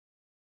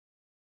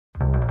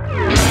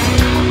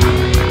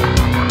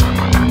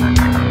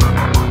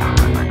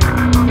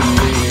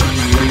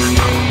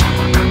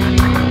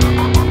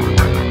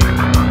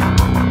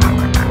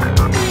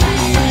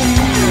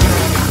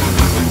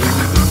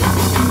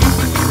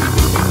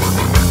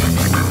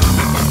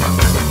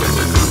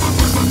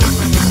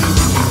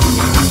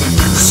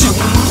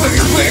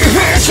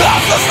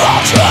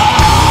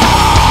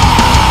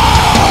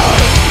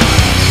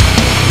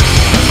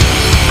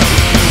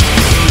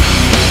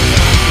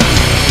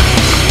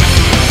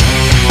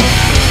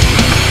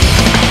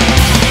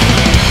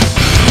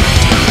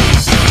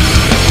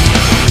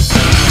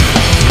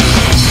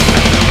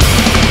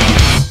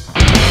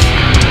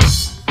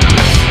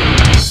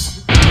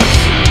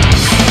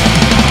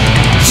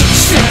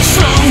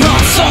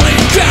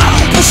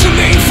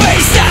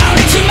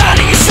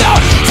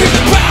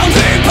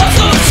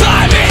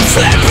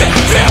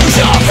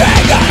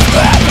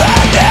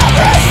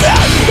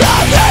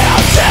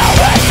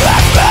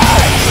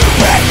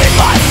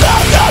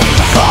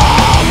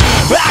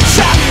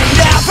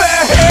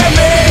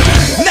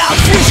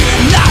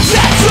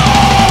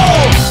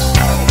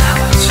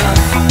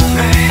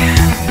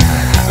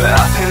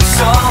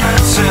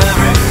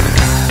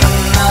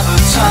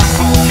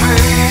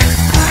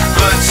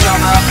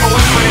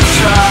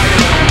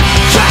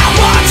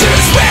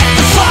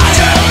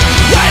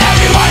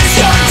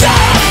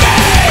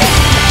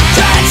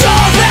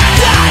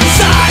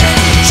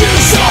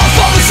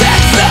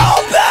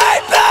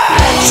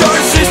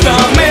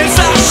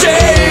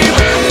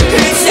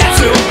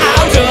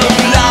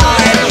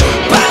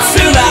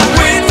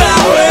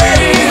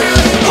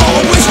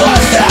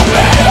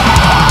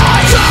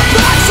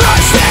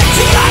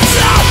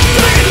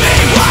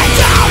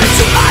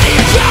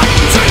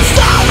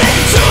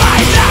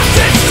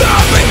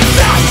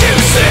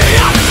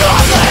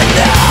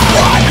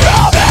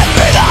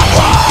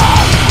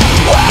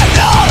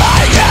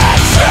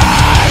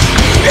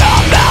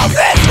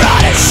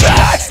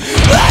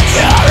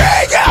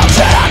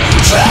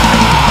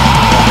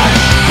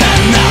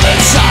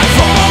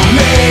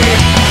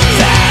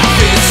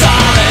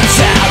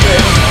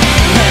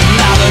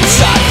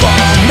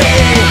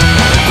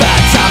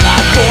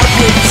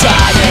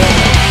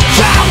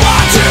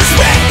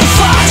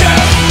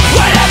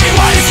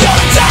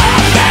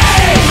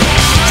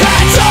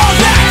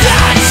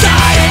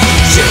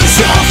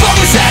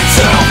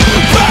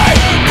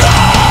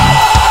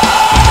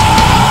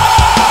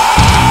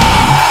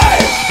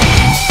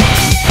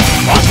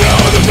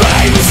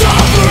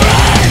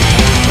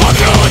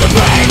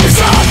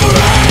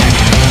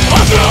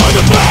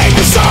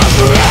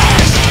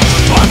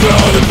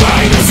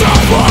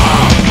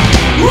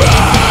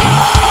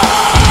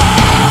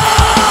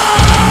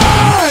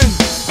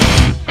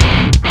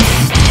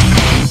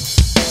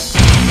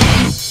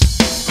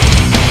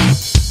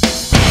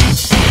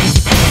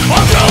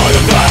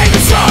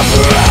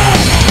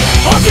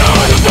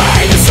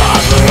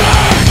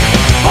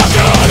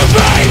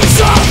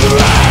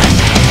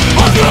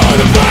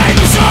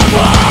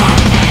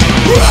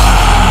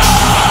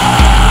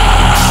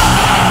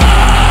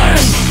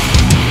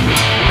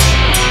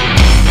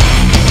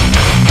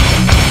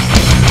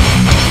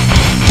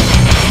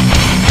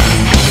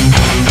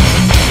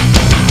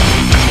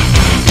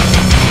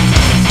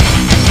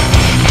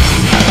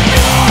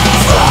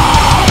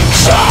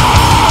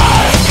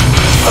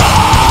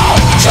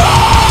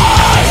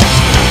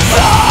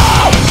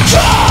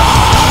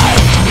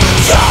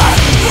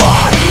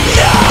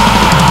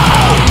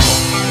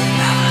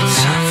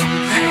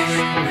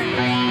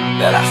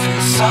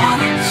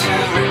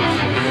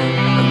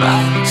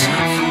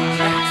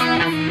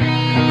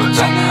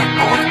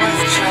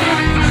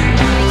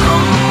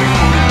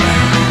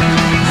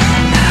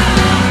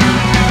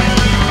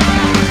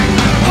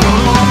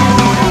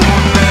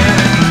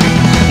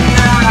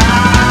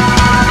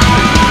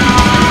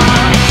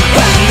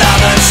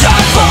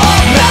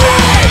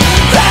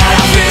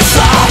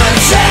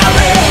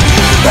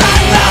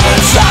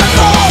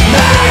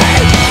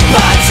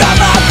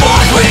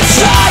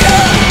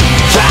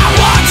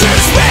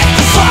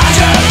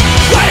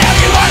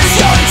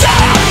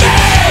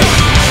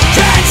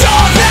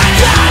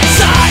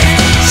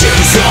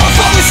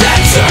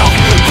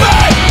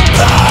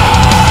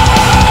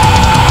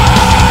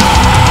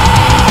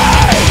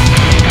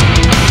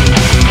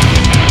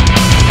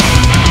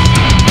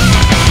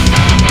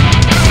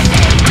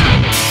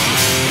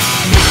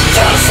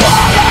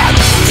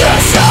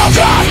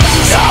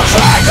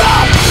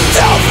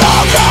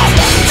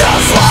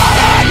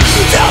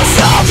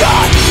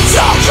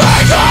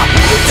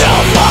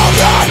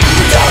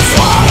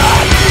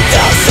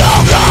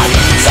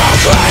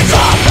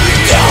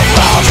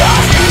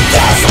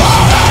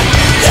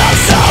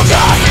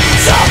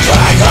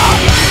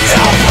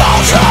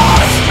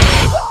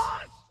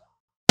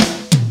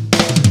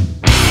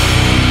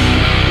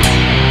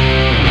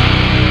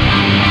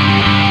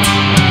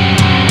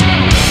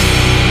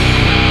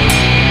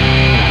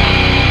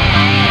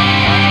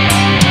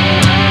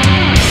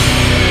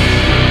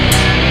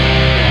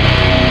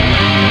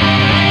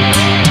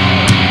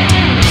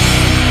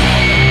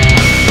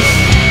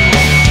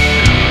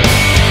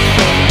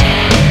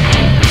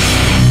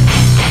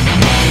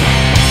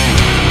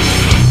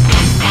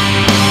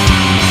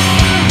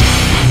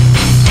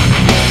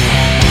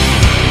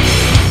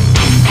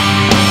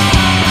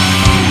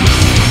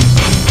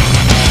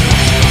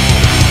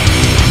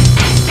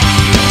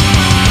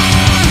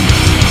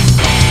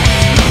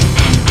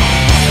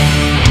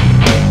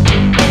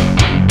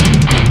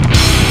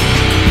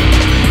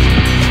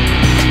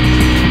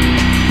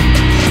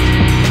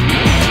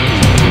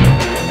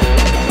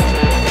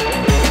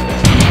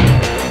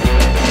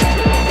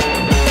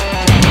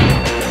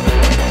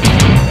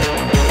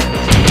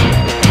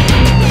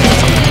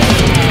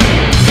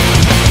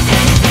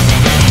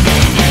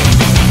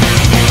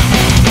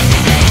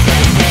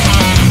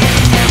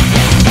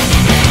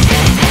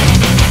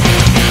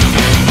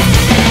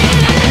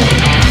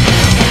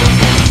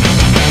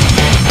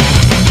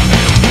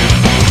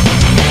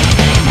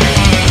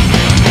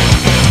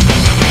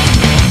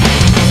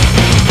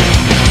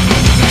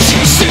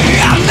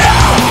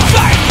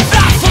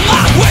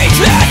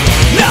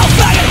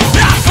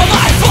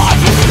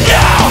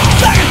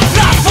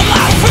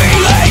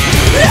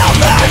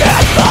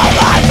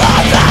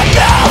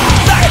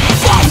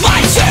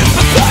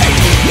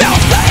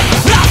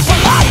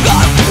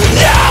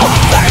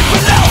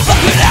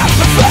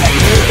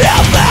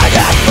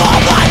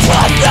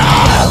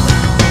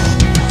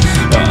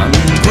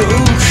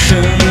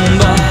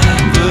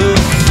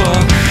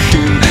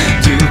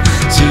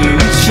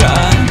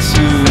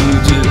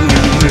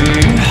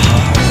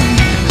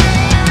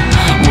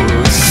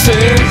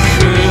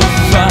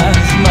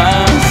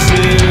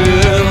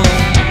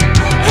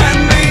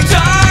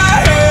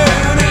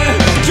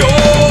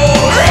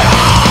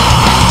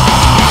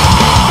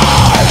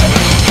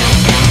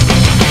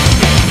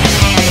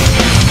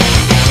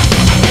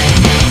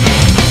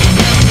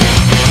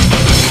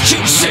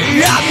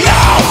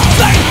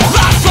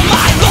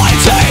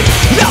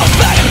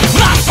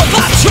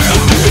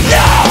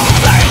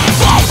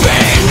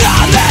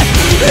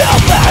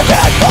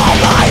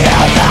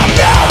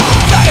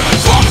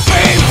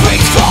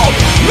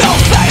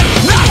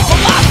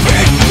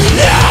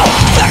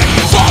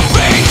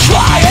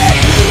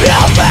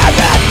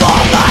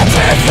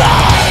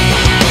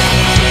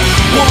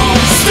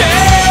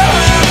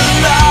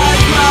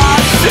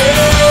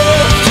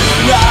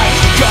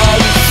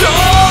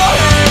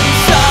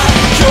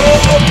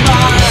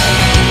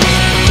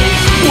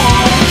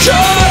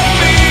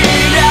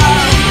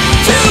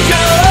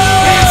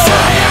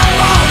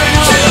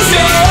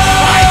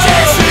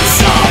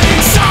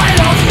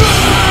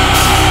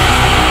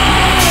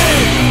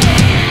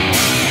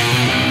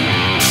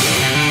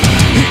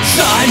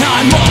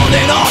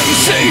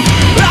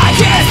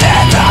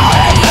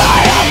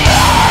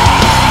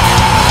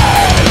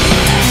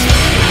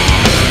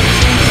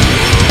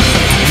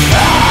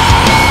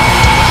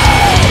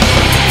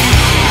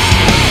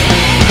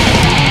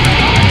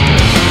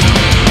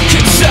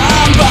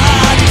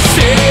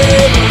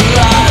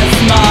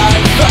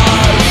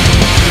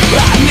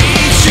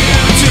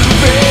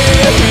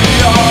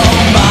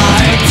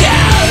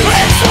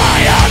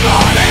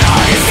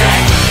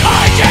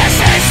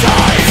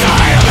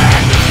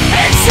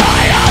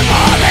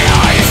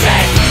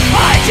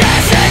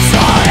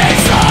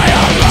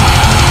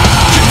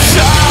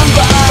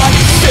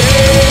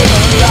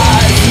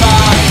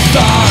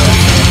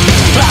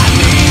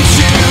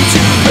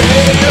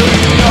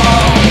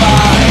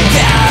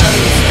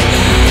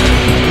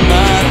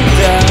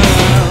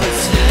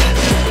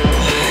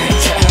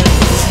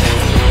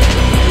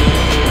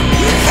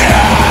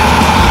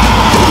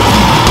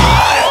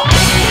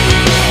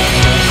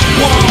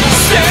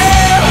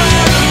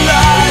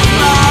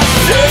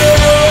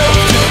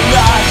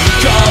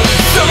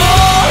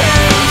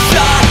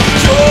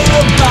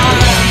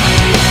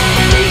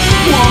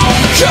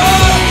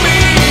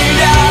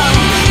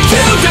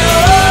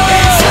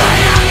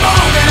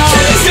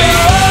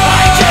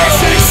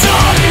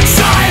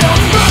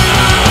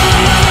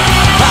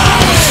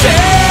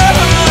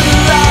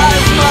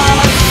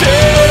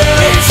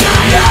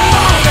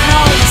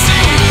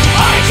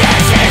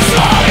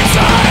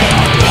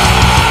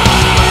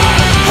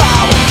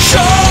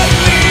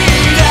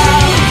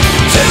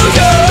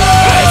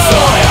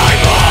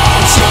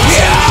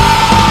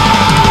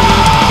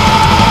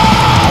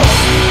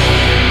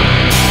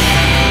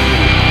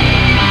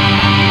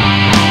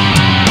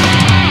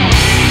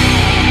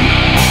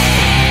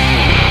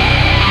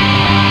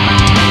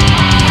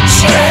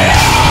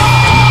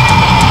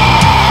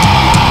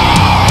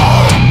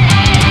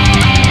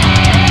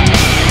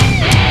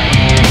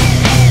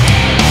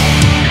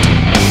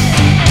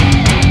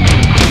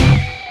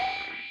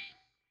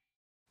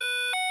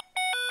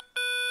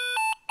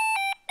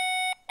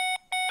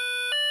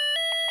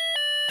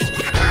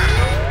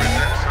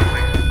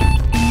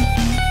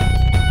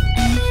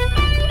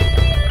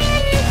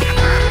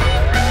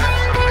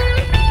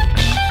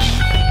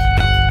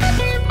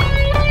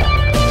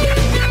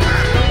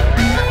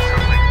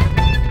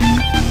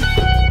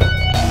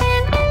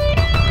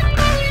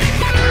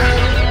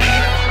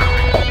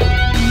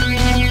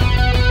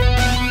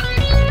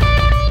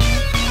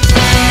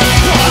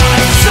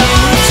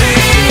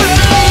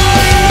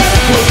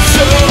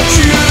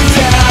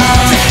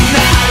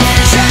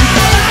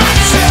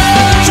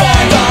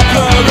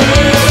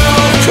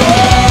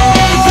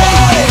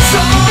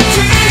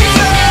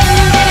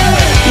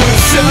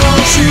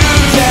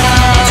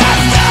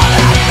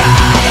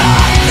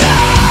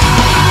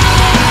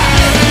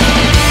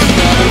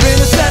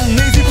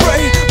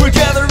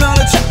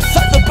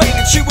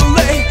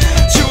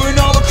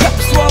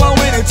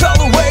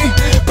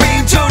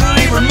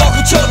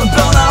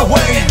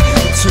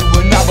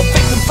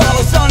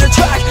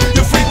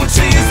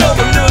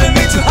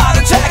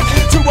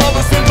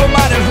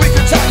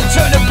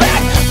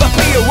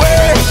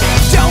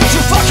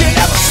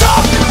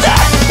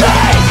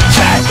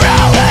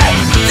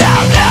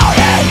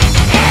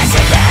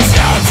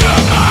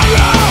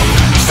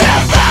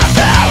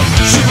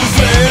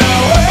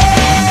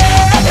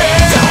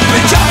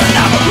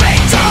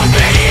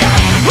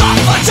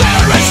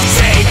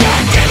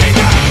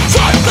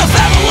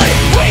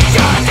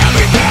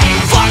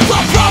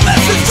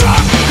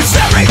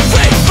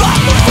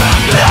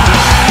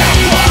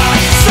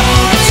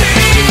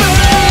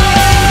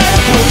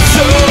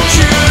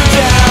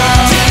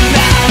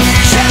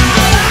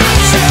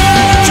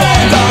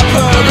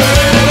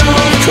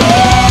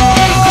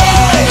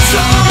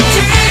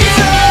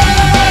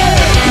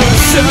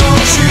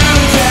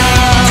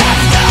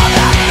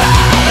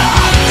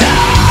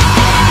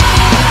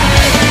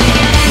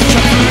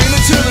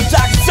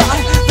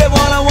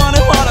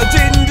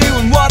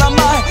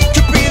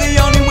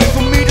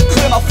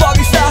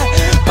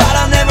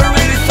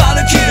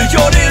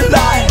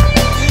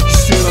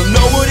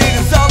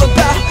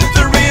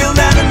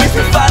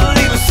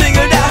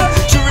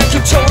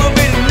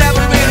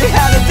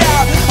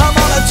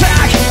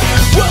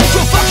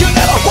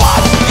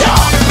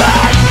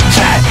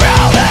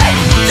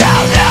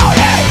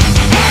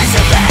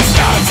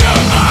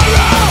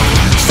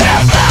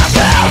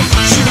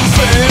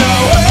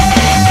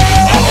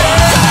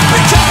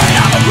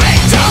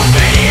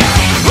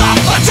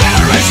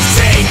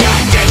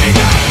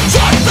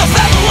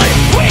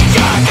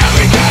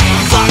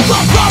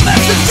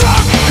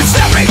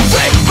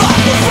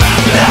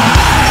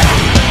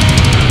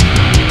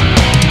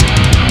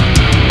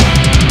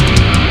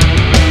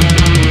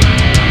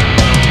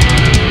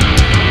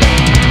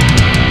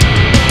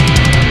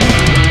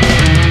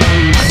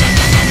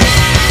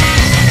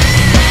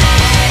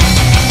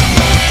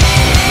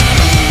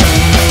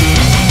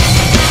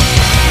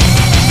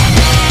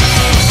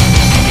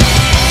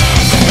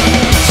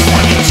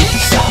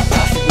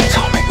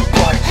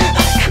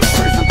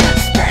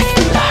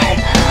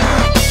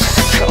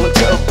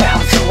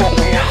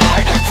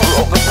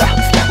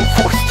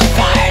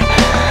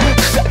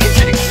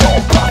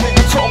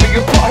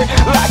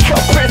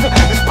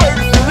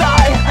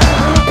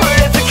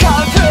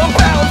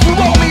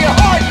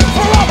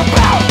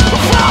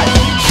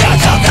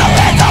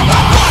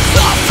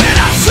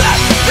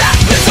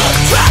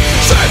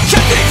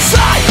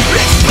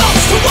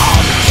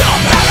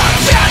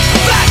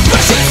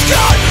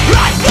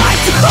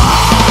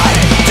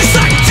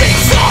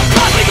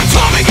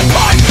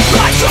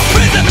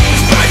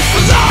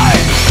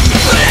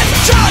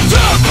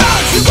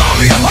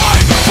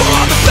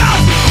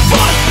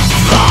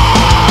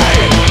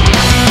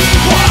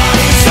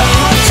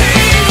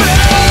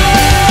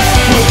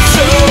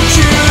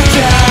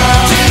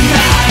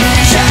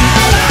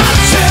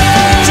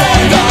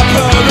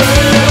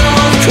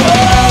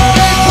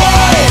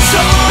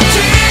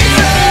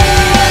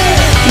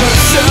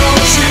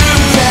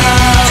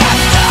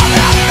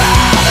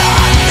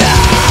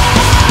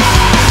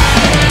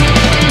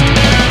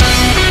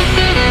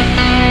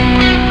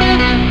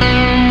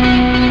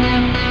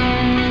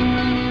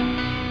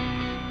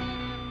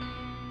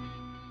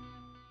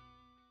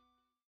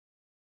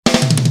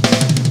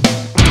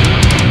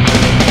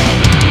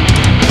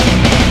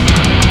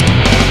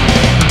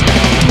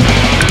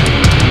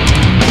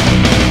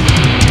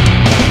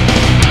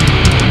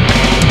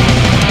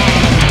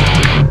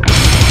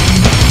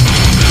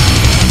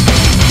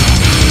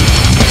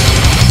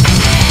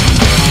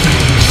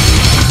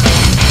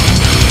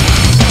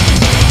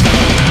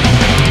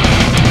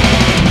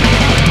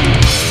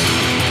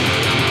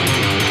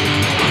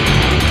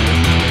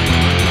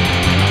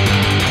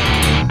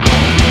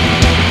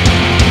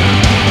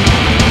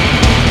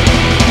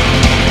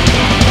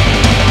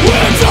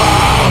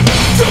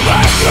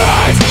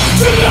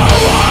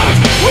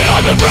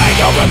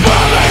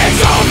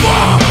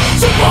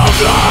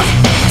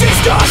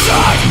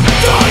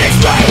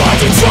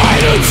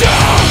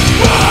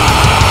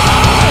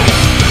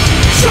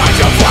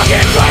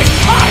in place,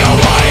 I don't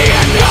want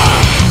it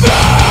nothing.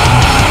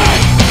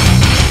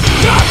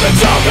 Not the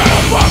token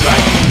of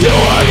perfect, you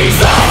are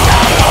designed.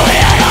 Not only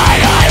an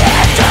I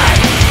lifted,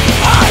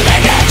 I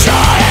think it's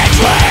trying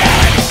to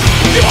win.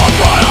 Your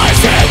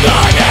paralyzed in the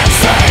next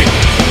thing.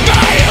 The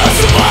heroes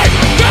survive,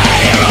 the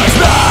heroes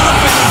love.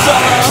 It's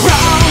all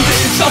around,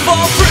 it's all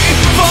for free.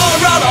 For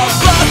all of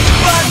blood,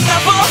 but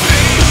not for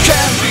me.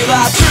 Can't feel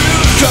that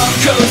truth, come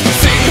close to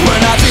see.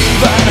 We're not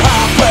even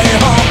halfway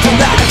home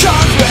tonight.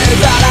 Comes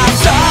without a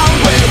sound,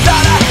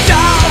 without a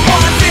doubt.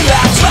 One thing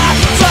that's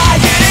left,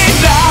 flying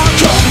down.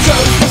 Come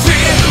close to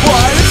see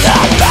what is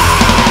about.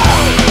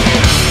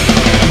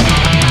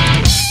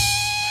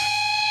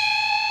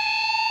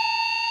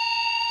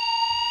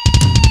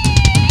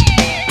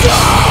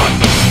 Down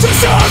to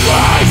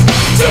sunrise,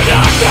 to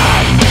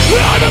nothing. We're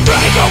on the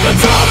brink of the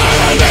tunnel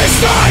in this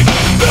night.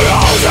 The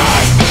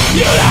roses,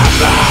 you left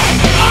me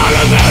out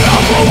of it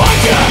all for what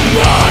you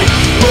want.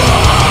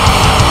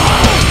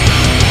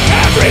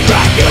 Every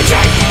breath you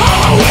take,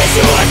 I wish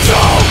you were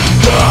told.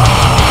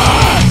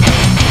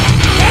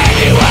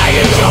 Anyway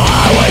you go,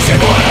 I wish it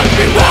wouldn't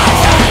be wrong.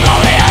 I'm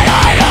only an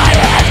I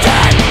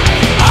lifted,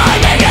 I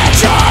make it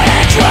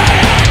trying to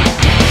win.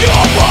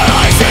 Your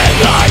paralyzed in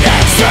the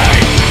next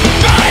thing.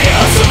 The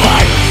heroes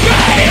survive, the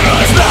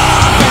heroes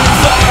love.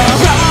 It's all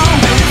around,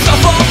 it's all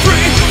for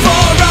free. For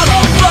all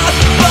of blood,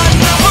 but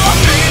not for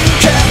me.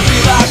 Can't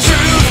feel that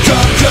truth,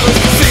 come close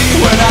to see.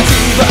 We're not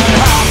even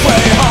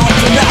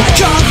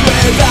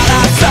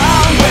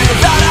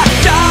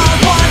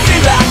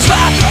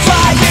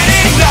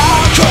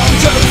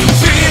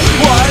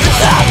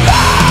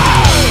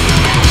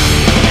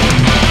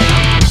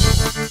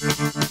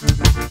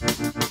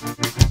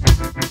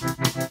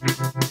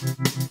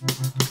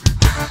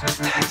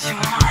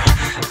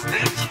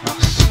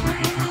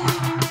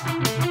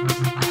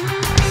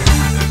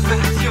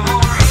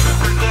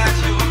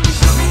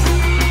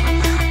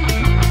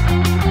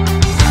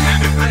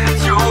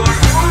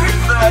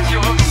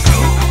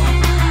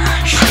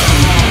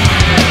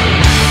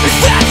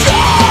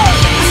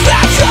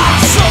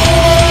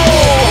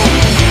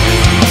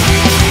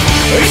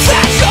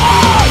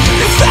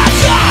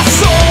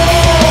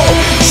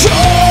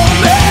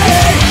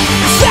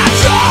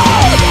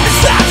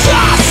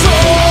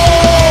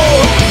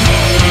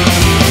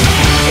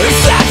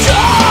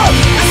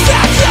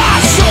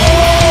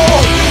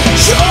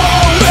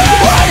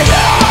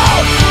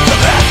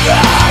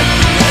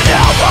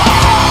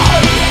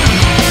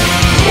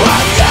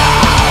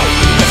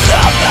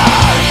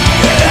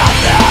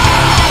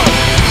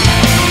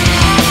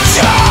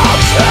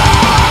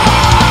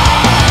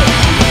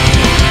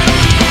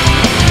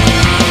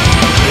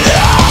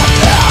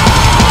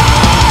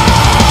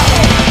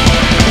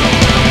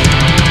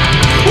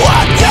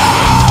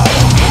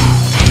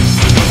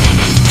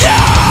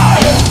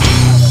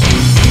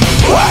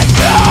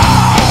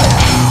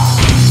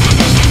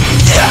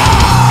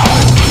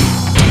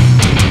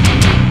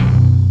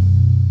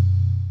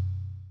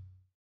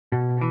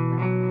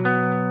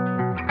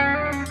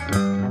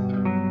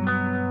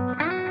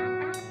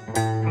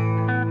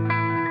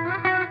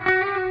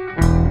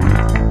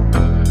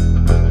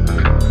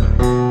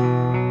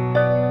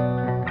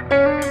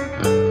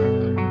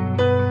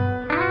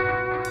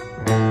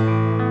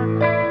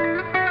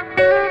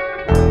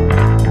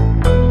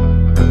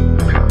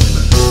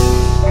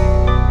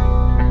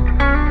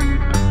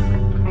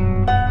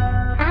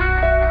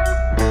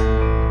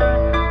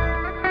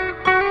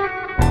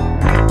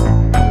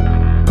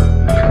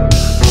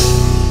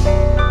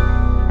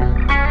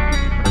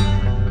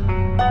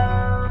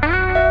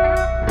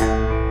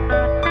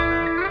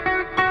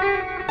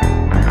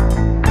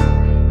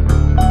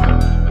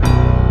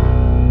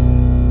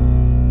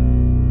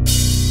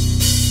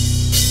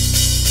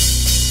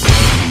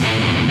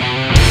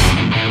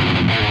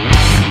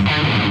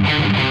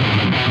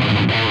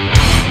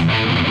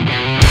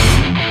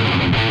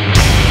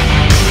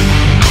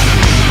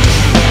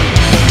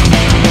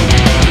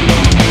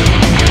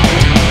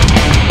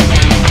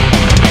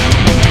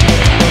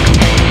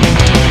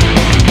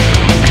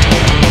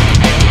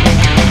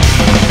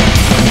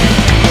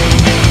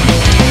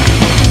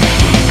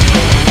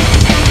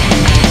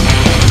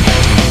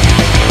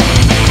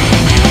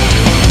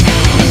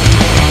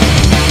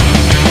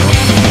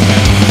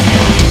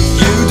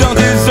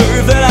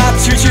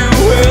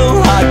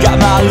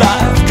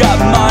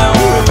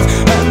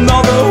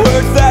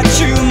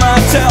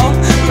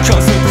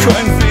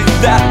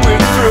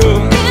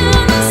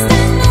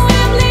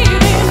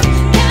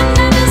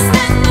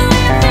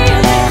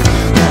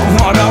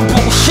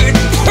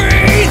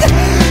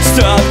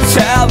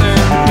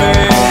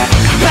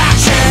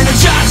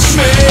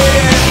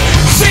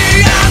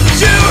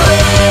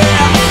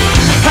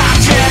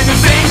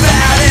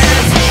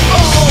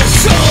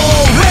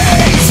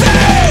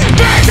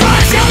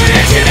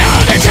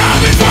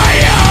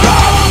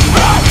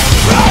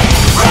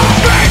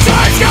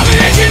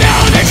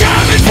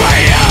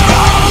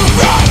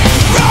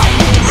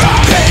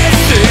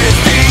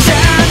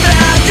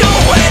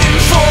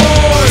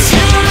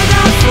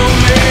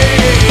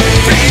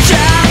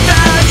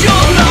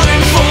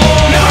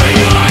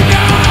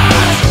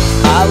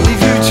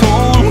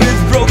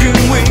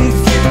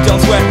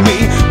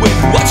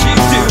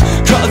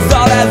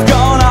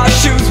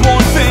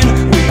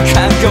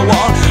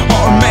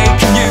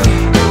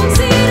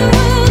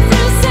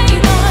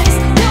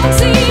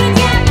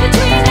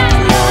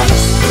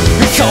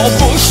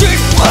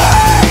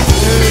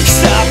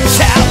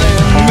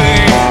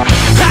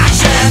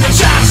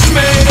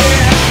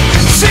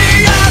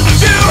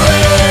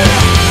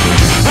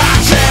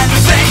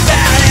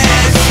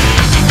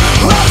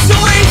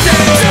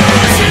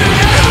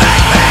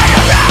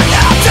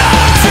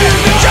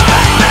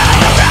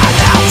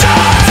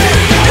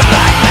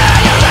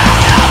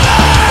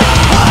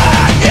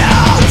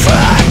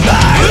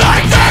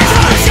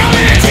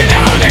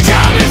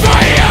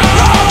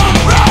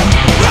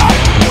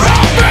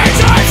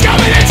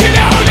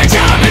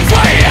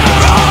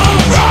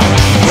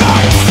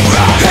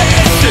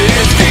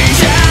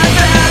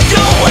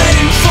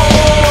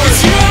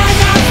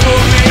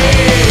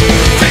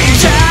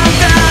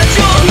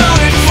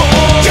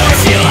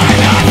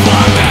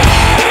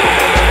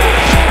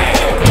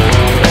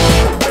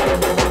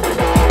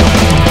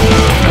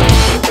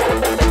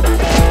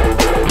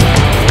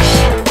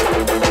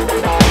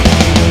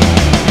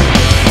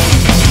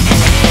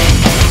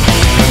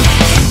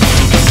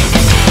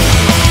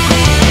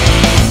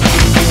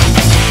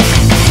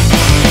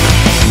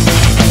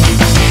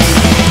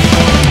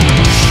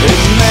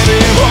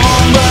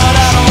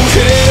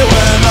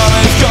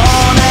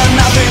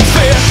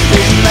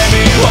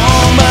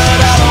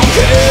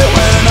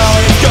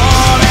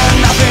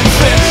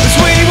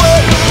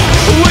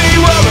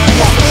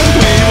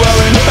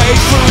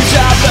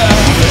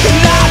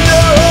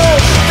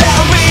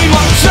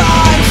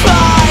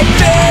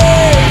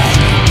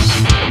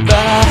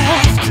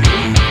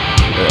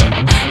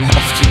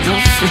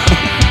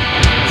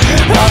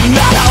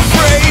not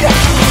afraid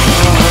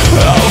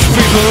of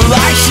people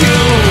like you.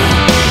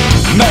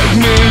 Make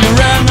me your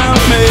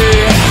enemy,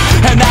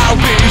 and I'll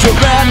be your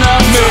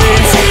enemy.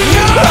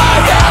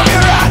 I am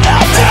your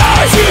enemy.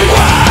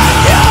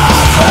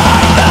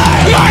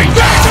 My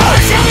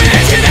vengeance coming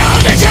at you now,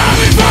 the time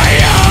is for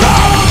you.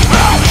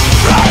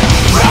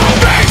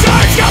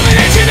 Vengeance coming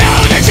at you now,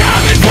 the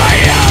time is for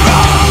you.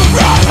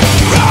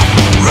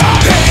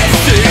 It's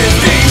this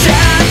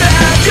vision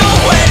that you're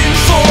waiting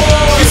for.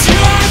 'Cause you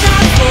are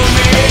not for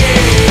me.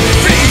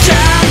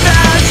 Vision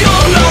that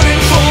you're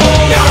longing for.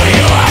 No,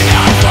 you are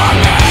not for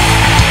me.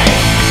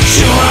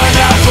 You are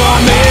not for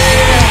me.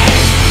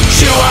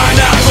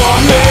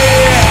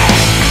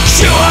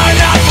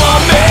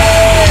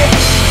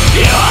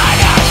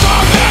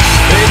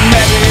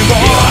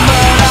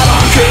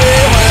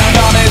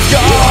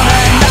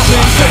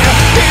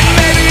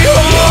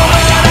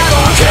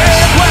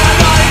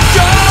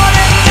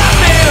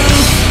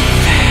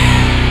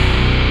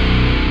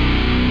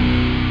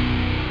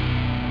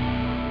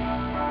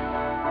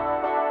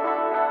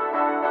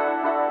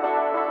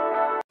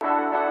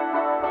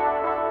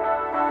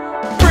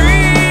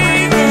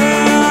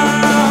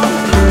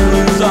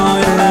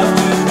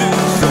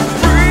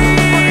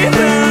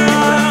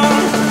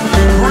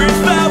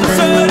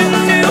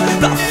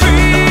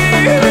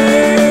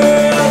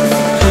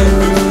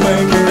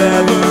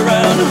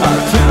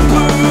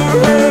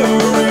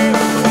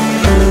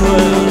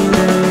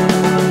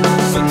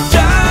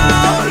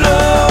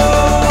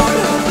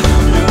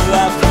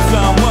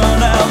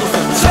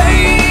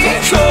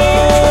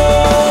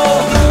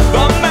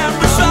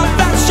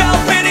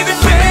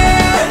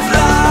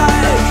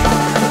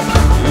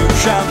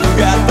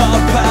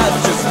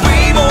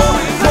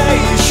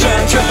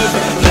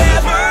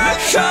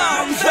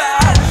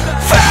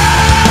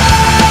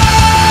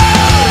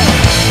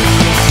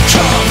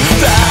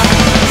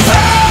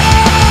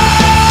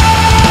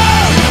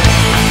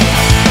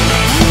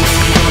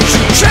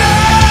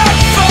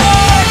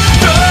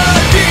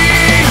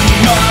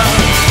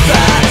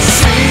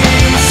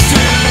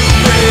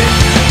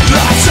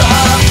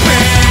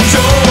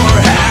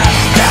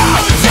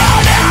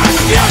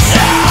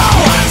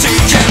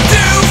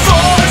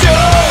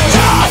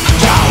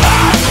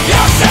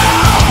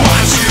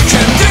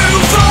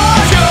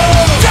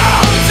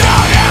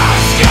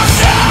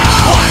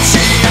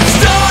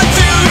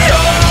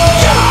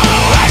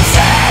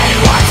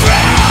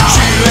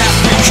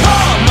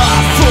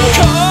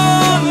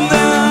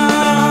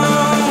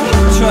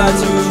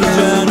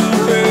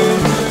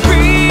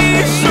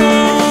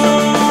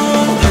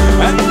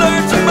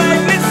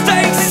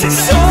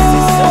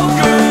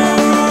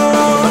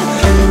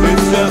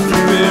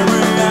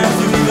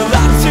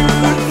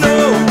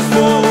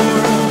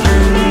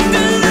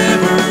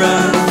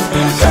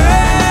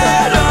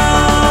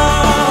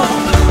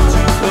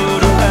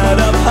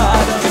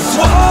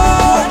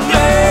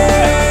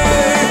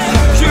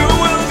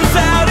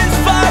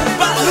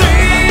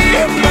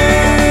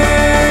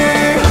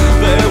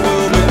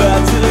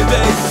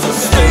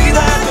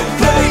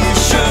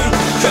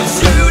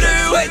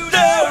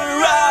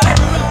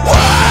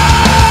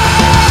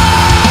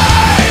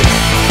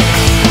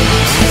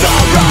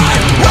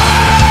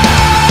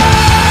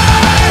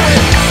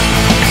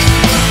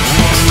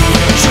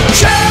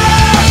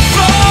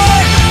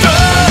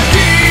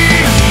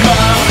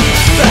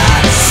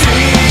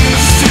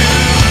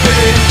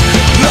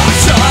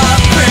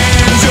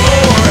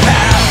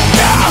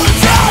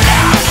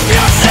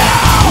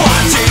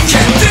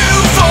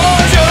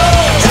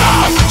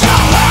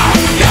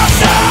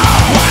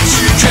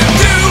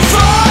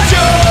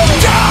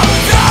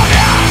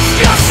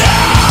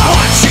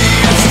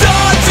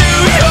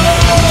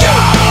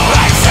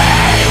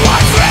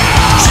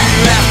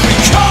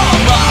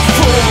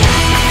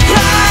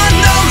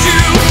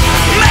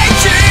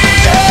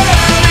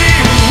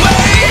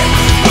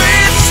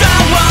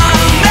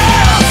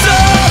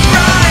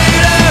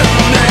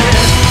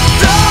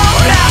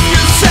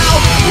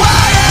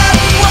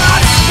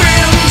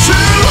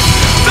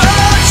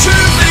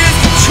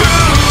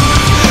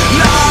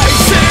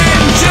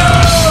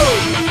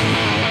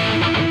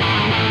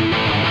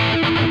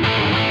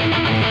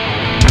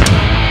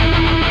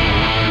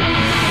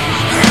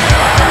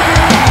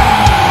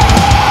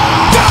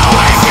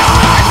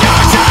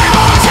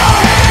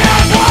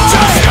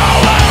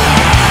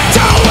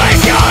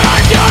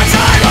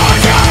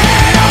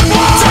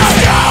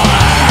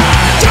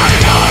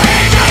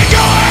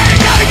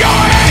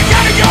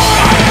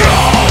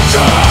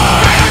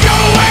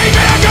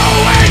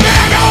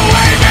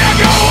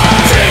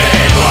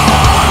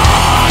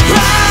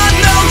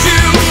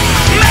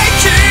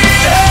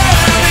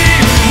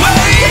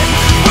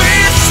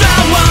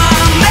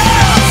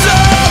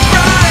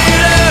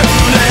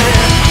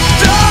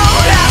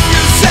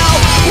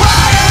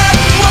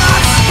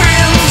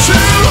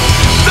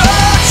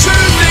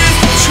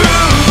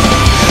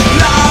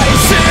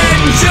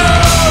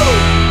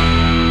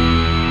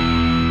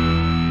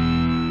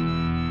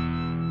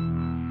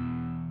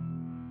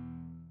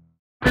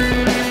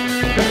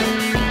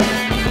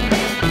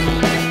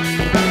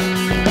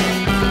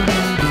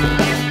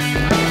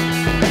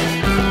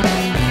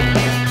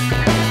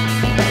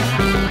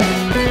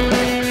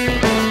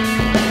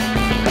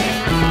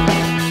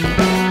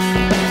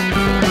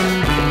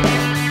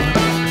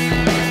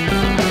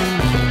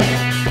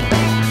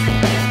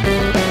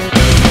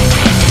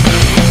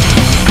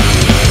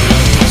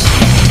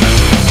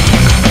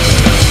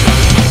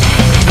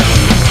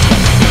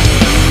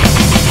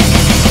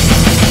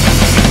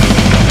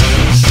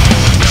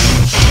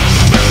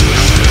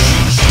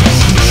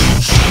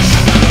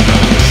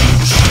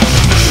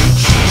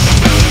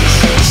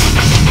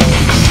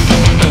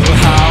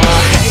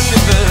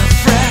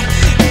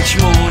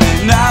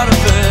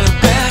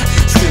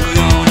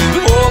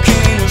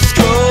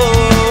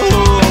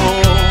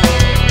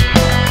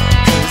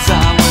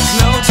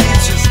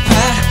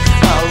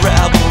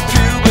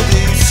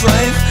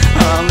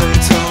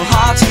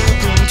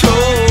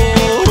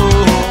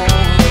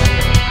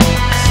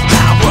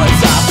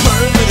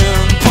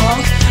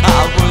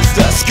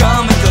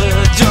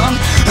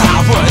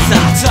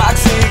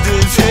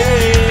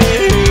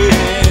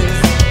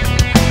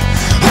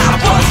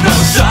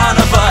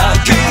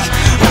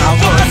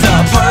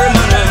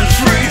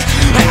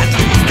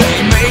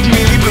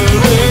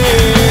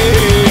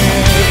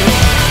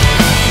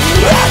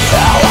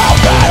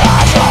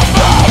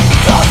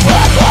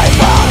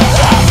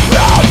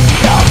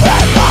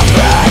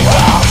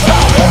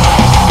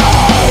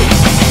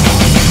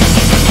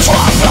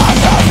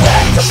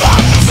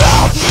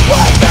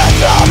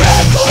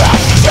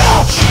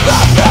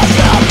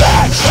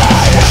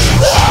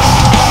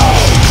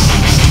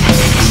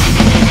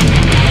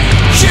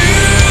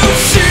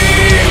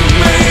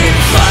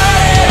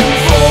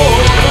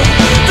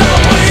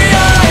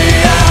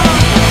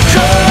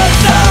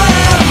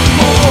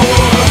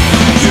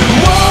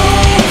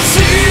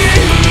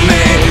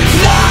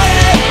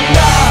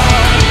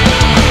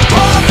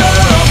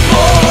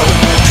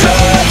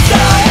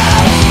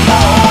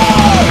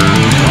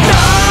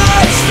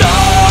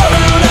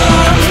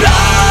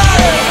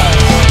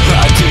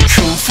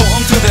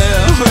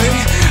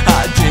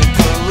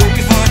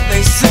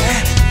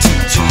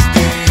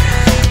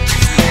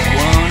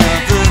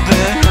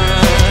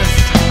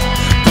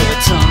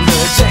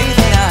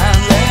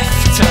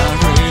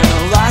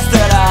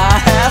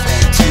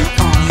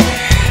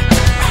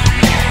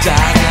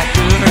 died like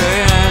the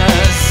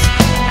rest.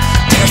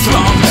 There's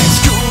moments,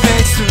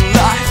 schoolmates to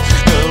life.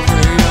 The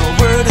real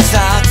world is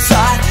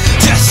outside.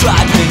 Just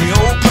like me,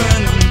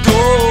 open the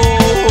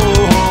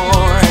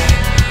door.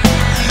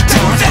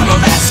 Don't ever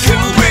let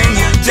school bring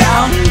you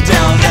down,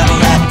 down. Never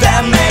let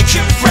that make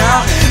you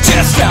frown.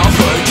 Just don't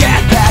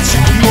forget that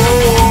you're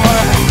more.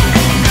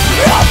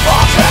 I'm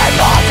fucking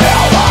not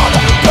real on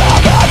the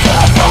bad to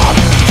come.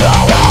 The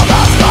world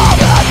has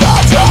come and the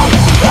drum.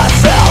 That's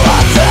still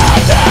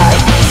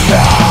attending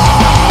still.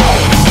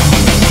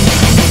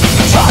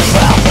 Touch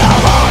will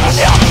feel on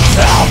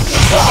yourself.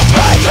 Stop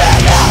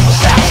breaking out of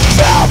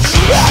yourself.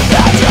 And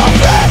then your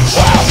feet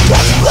will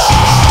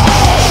explode.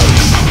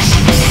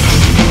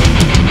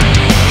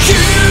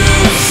 You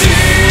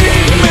see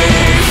me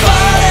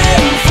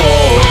fighting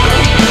for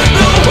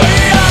the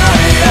way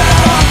I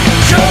am,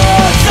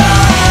 'cause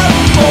I'm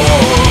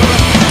more.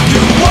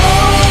 You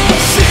won't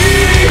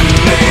see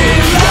me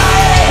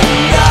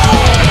lying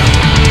down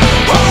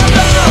on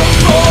the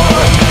floor,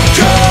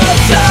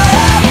 'cause I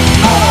am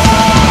more.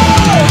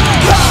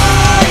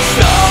 I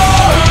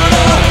start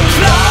a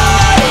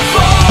flight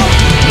for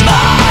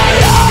my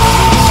own.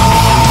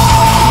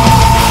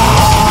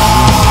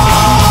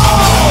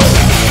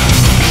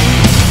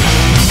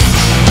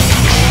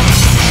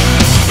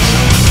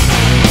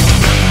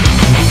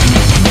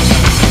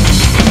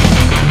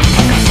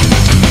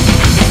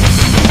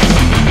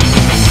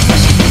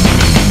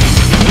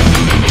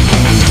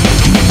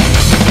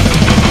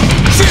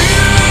 You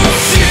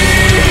see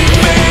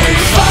me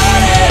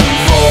fighting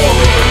for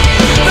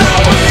the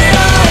way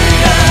I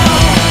am,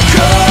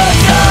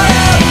 'cause I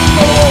am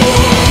more.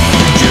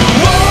 You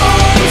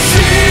won't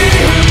see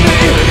me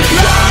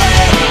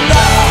lying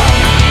down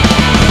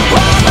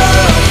on the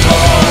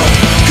floor,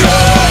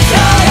 'cause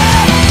I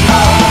am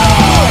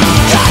more.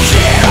 'Cause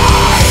here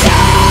I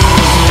am,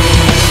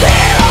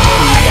 here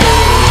I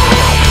am,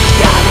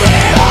 'cause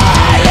here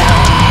I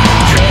am,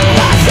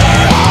 'cause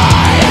here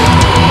I am.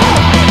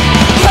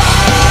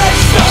 I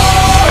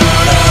start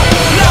a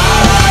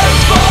life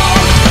for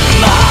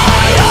my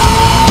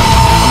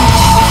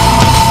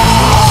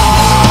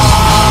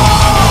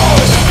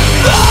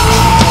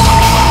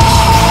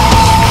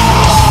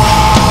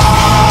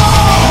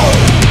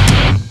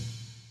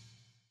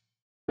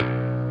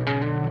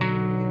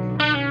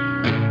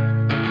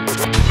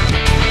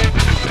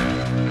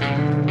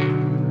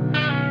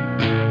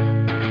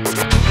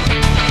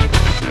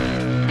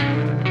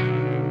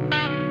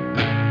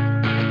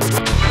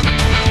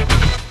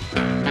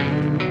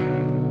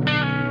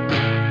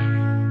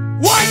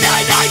One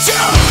night, night,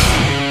 two.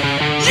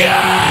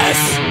 Yes!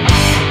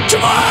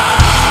 Come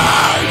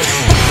on!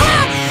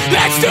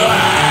 Let's do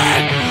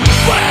it!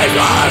 With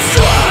our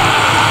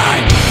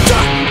swing!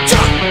 Jump,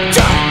 jump,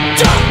 jump,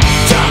 jump,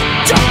 jump,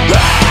 jump!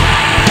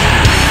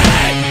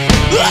 Hey!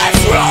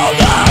 Let's roll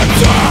the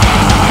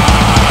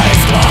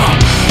dice! Come on!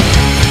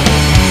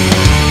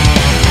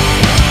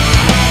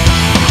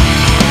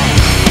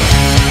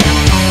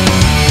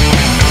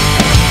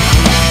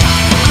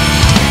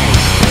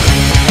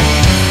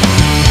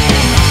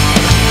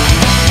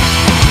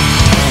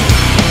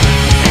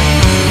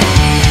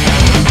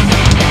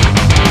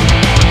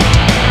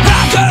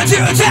 I'm gonna do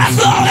it as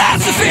long as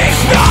the Sphinx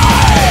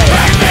flies.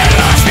 Bring me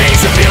the Sphinx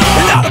of you.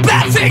 And all the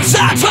bad things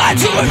I tried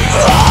to avoid.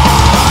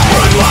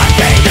 But one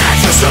thing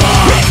that's for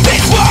sure, if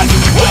this one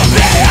will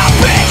be a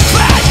big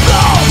fat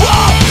blow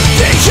up,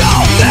 the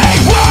only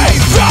way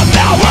from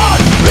now on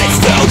is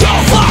to go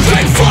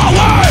fucking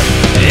forward.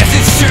 Yes,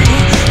 it's true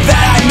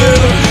that I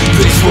knew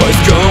this was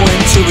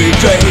going to be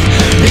great,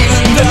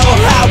 even though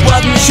I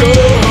wasn't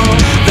sure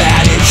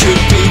that it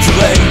could be too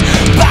late.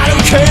 But I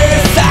don't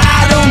care,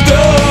 I don't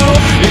know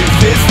if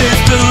this is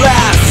the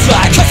last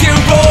fight, 'cause you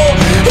roll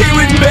here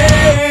with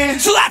me.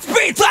 So let's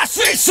beat the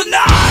streets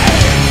tonight.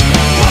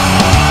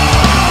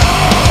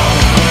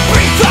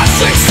 Beat the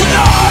streets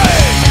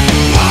tonight.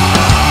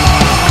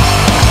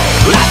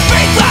 Let's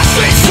beat the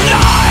streets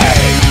tonight.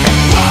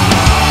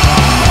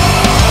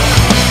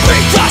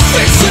 Beat the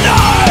streets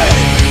tonight.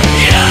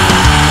 Yeah.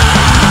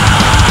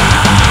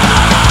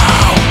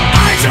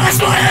 I just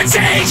wanna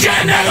take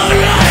another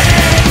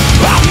ride.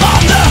 I'm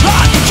on the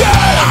hunt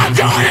again. I'm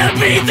gonna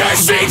beat the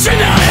streets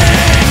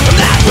tonight. I'm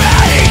not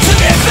ready to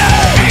live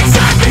it.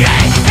 Exactly,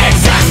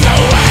 it's just the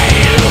way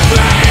you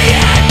play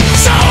it.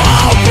 So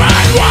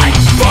open wide,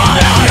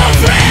 full of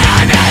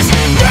fairness,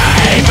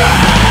 baby.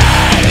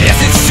 Yes,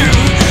 it's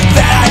true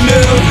that I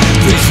knew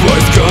this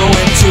was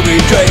going to be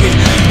great,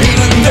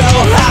 even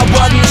though I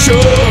wasn't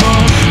sure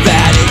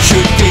that it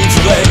could be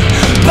too late.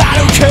 But I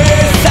don't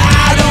care,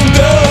 I don't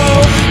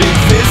know if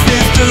this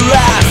is the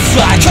last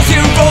fight, 'cause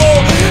you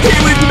roll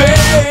here with me.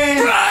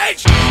 Right.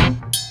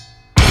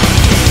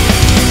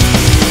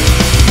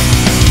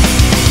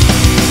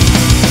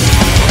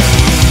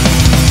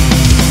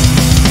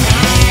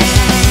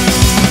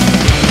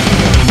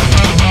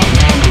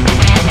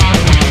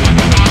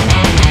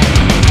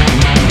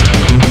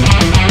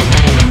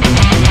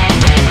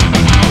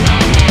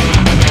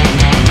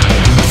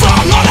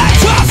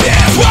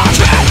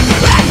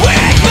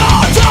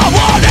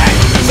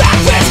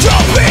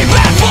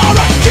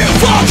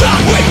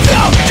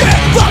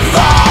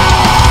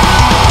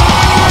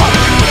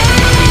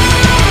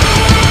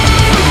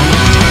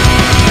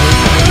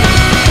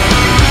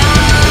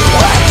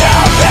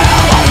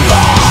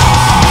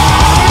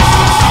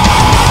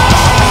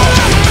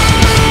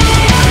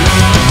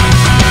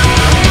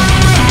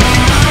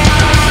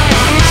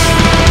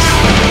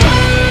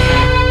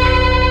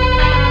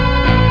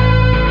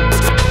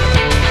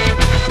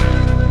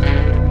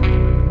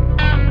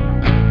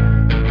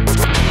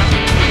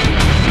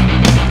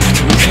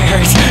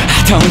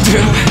 don't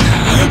do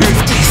if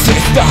this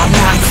is the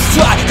last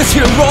strike, 'cause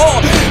you're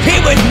all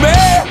here with me.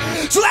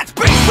 So let's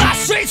beat the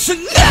streets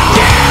tonight.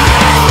 Yeah,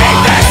 let's beat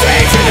the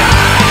streets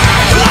tonight.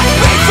 Let's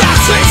beat the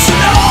streets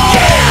tonight.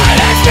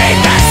 Yeah, let's beat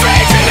the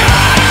streets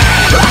tonight.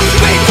 Let's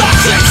beat the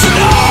streets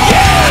tonight.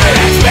 Yeah,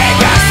 let's beat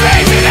the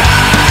streets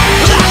tonight.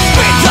 Let's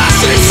beat the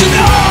streets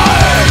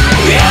tonight.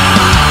 Yeah.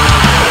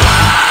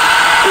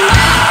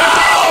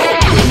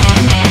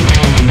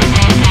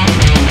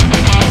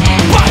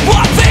 But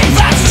one thing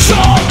that's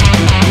sure,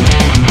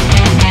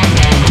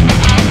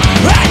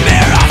 and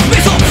mirrors be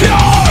so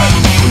pure,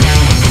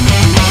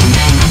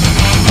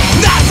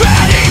 not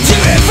ready to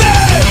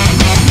evade.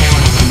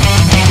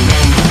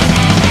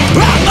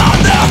 I'm on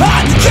the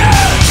hunt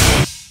again.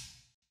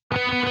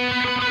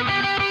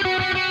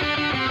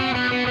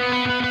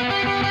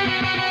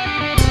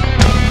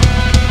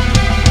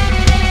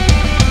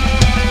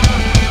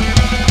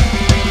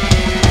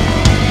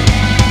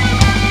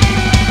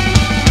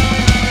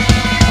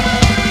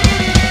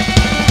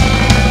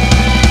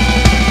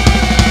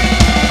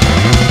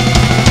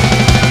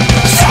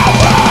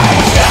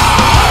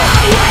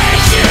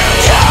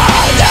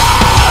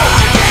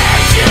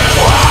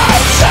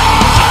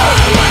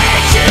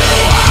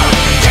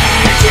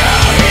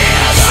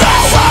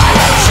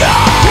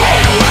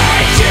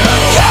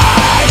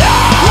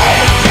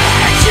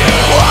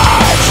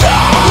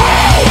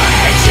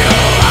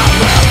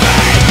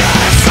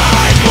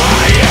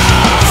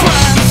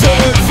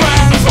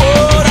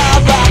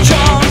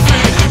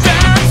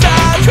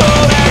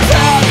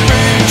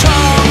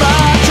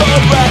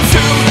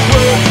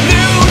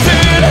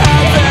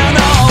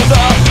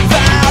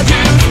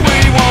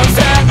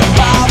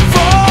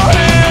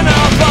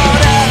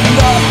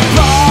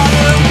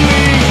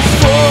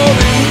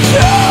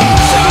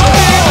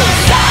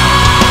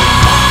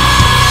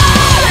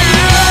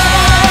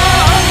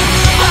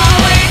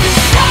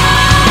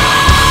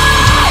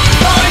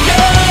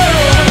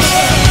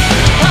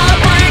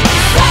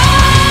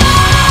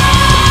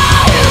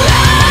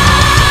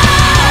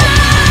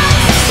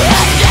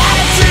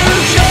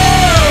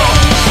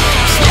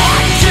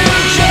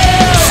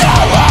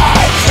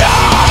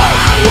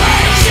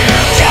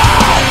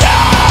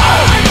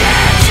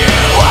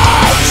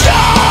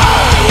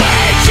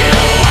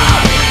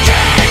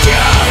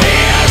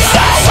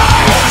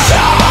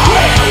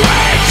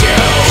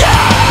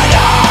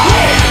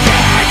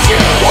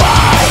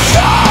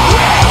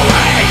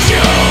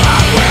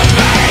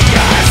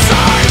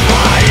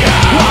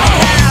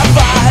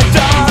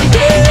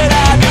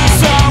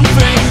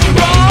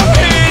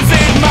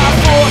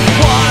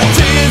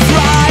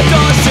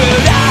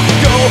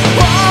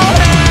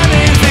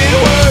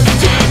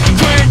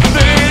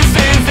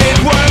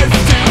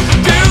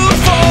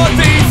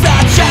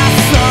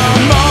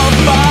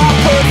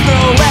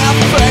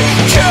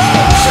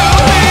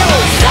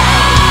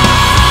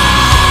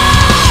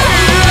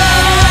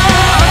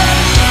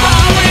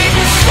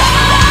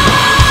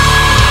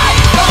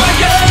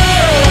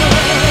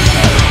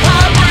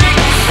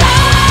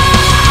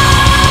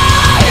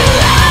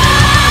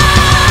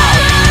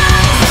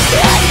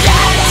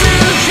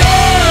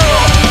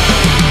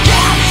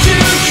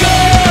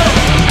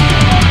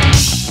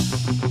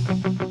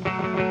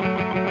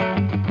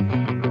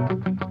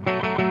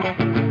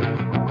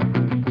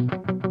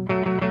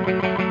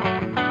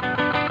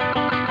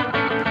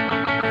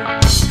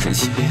 Can't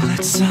you hear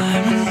that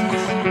siren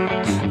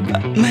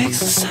that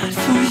makes a sign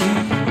for you?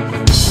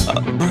 I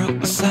broke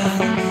the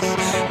silence,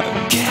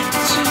 I'll get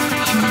to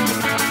you.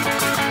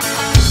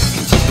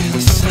 Can't you hear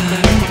the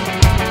siren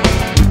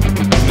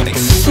that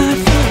makes a sign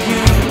for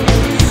you?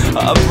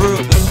 I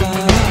broke the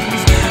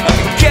silence,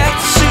 I'll get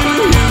to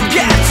you,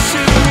 get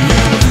to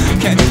you.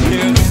 Can't you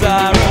hear the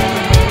siren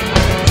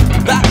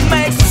that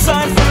makes a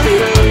sign for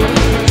you?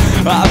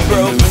 I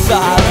broke the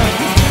silence,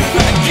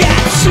 I'll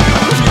get to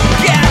you,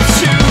 get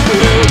to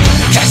you.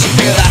 Can't you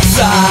feel that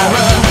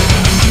siren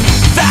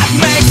that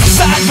makes a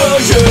sign for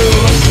you?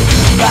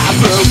 I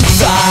broke the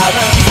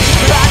silence,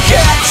 I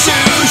get to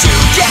you,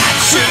 get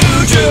to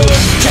you.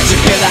 Can't you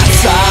hear that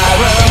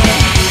siren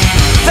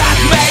that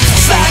makes a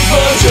sign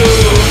for you?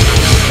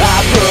 I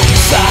broke the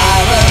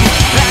silence,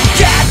 I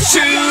get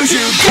to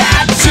you,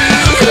 get to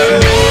you.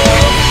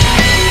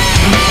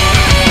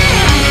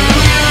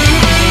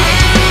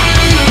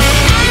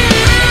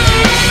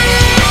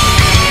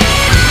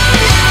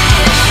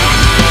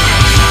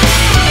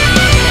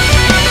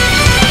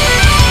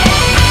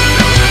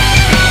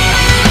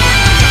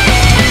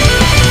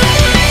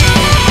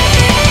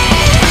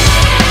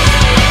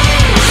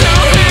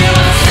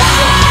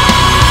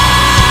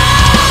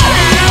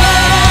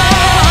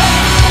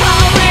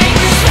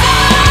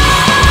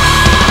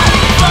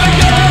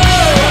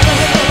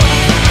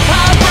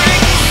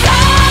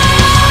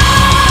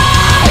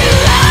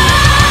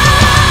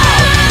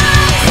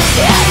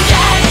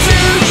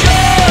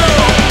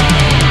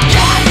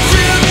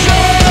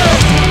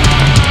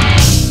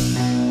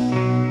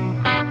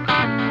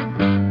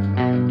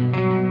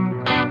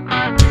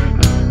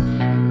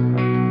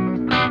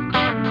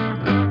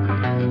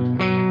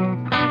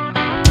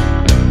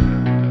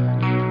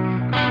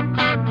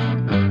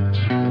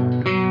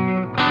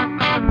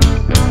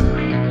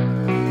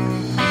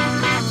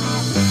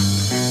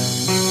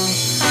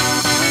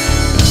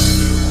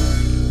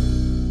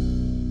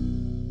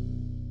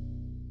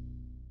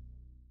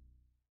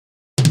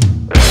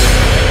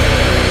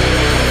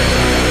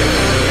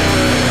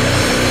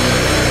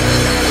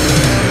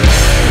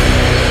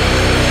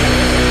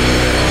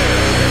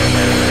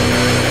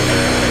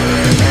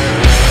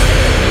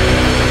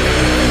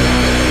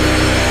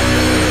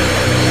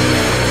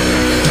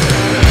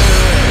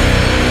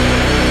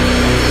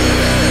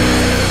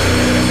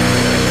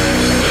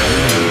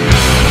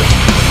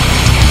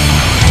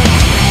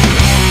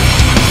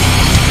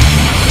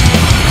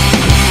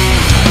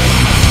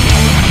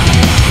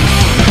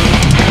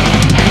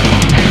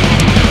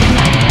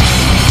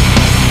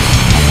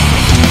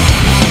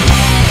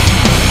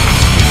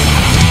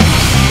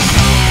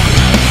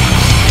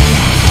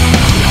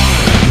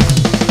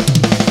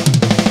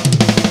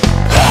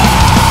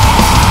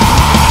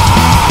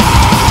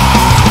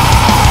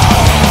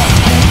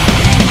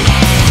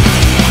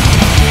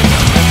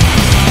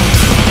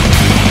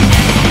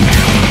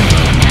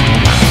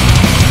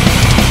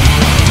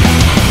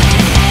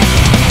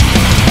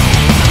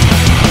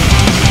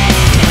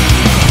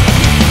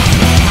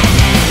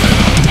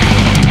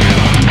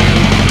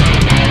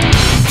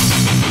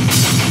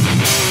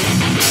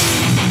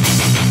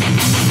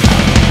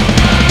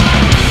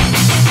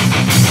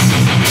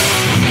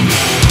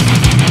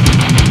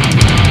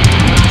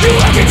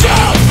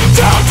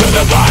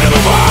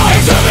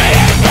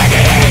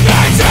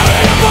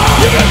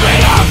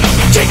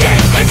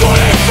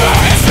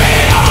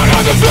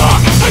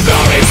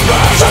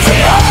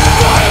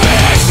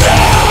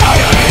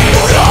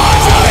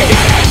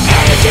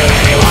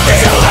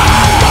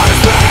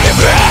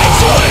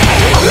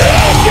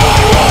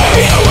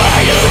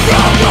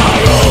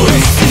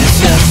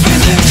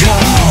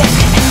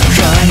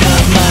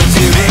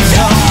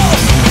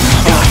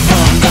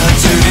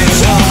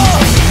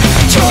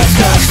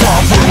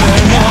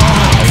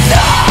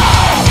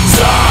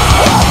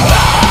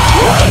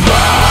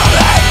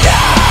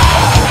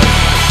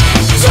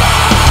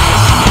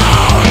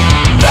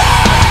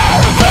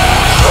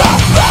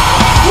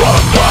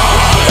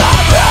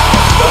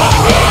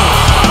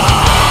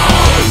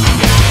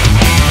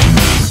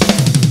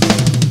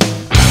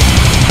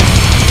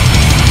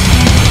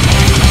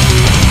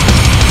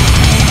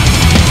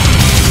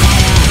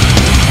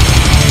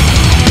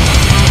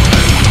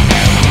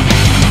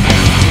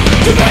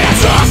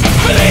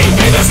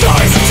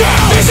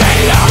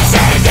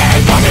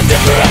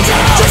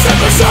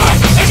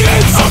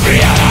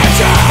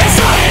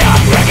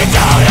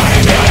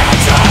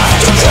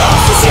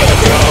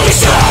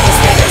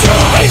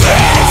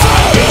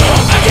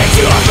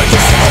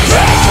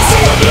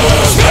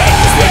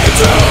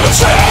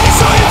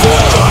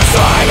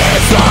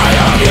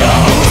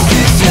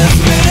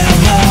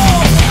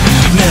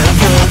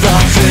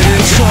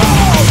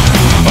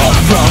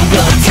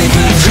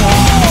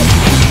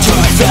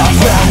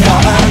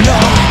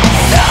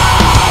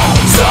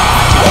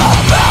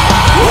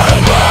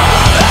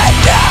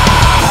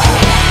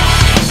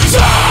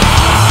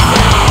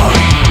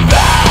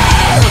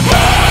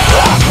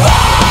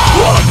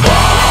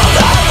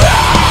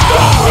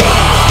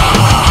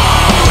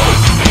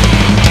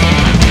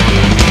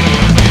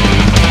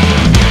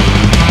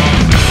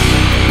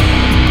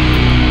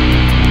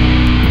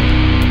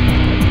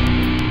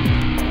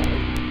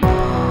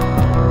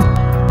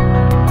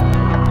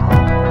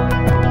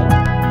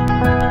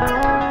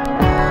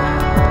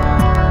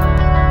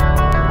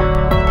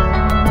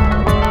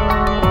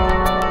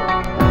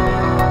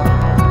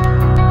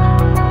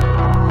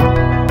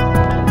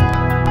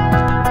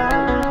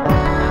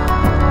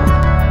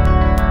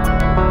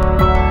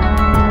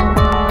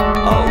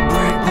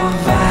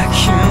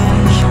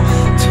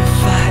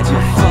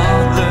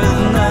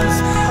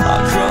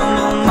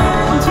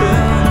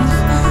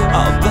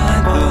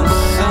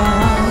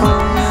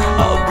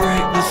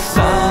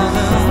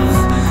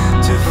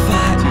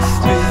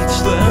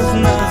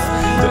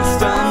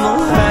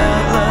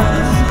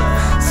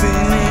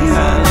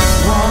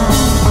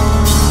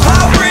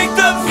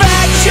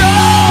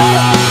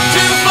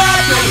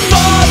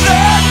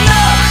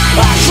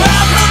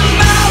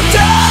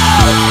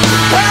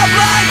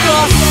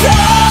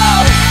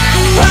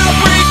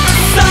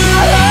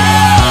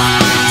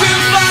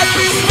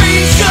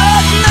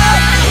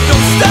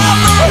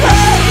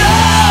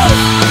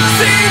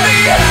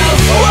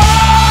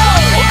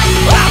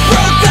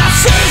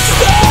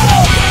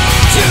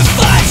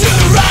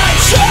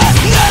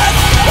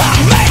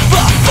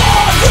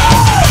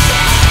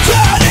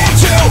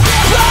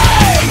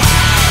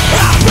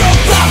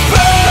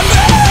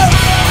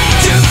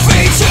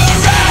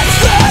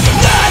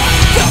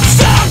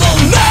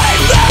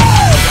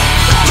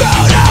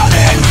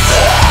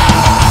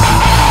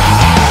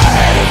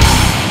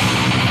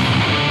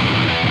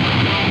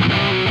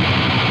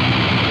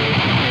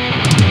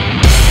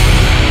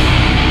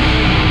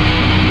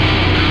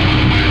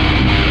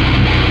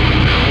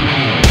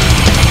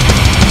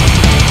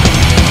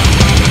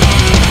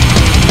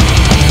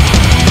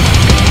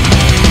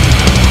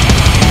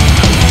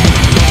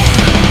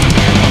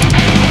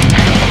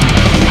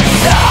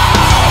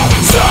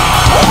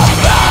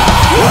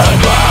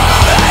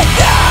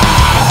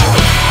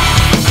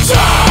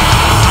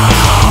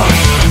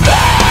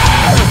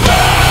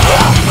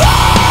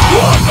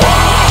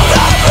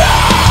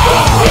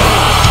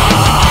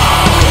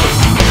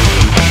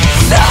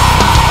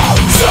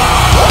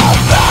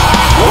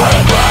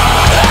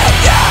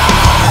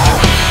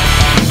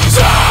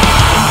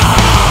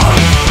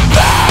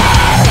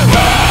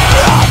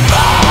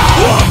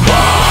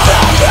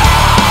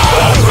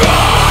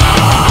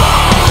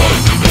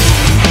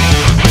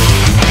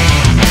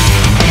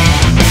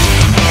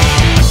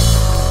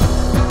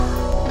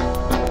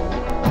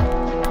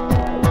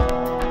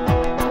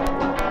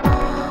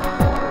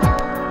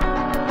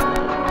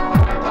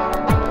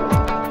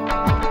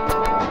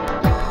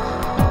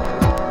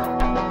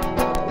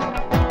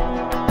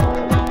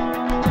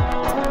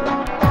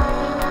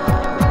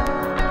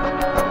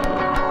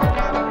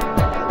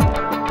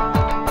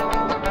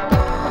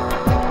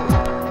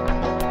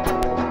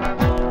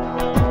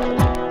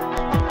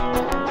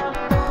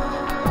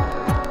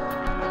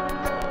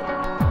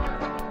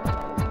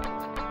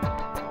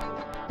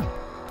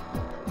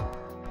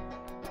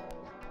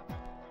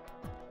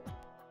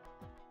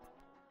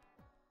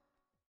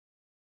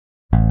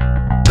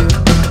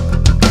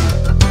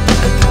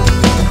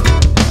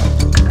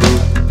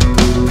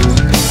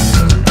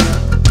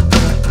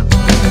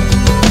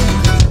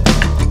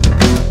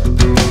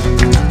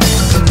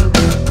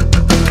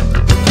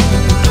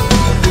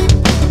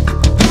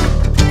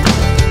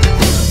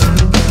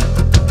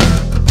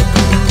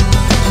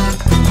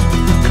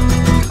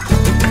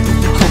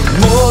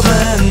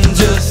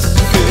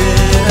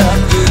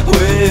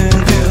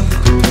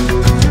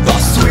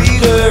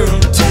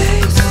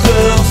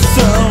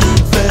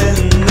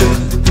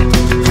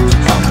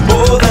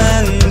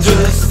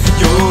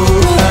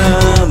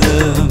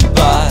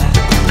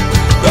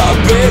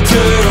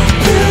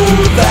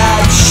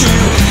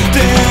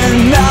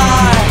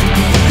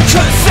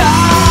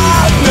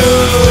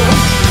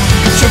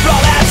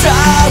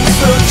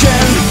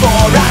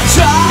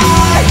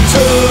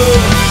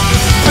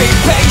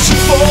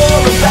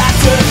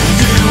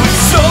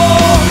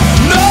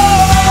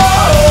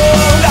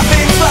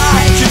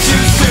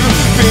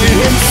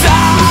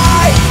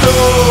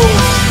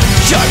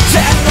 Your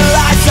tender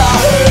lies are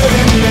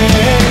hurting me.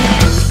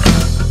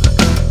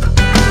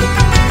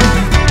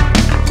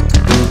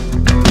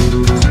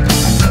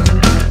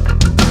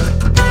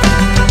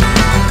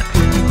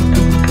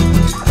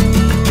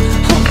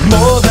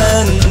 More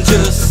than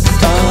just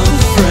a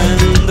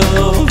friend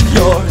of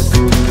yours,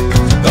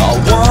 I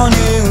want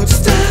you to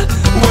step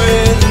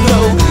with no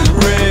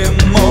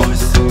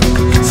remorse.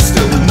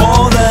 Still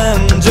more than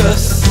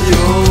just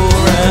your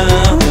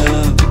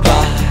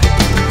alibi,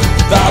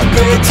 the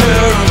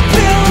bitter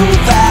pill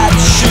that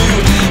you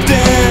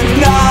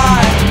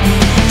deny.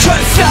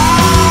 'Cause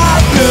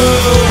I knew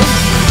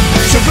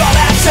you're all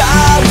that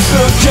I was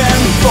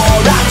looking for.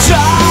 I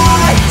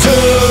tried to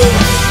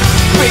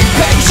be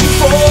patient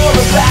for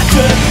a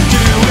better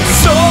you, and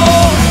so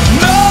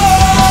no,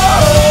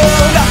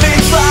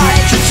 nothing's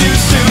like it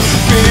used to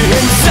be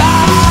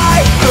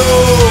inside.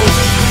 Oh,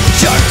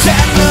 your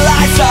tender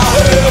lies are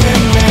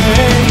hurting me.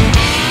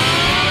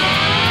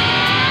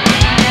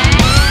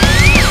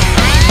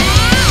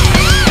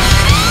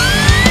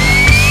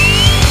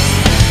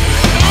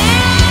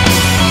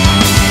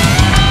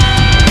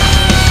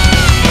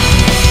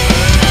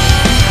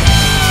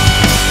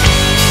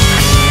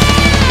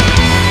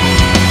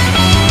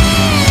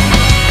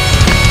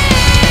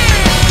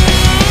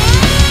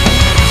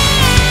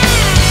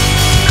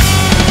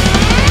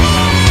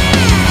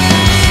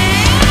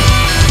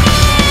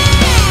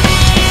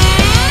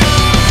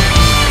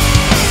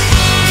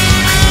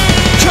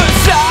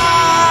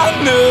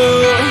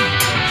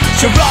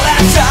 You're all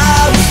that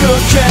I was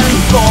looking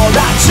for.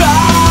 I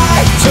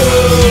tried to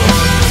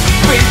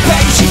be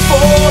patient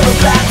for a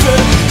better